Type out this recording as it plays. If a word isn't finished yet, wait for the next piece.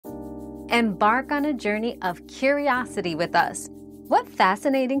Embark on a journey of curiosity with us. What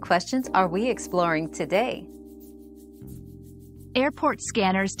fascinating questions are we exploring today? Airport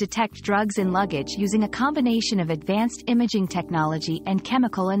scanners detect drugs in luggage using a combination of advanced imaging technology and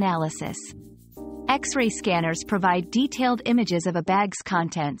chemical analysis. X-ray scanners provide detailed images of a bag's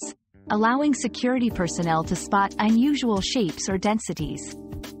contents, allowing security personnel to spot unusual shapes or densities.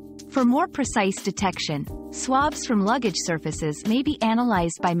 For more precise detection, swabs from luggage surfaces may be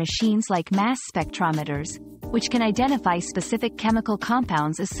analyzed by machines like mass spectrometers, which can identify specific chemical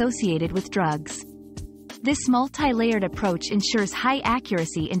compounds associated with drugs. This multi-layered approach ensures high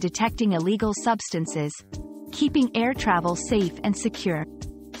accuracy in detecting illegal substances, keeping air travel safe and secure.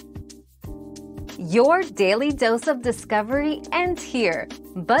 Your daily dose of discovery ends here,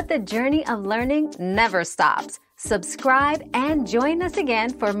 but the journey of learning never stops. Subscribe and join us again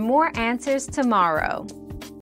for more answers tomorrow.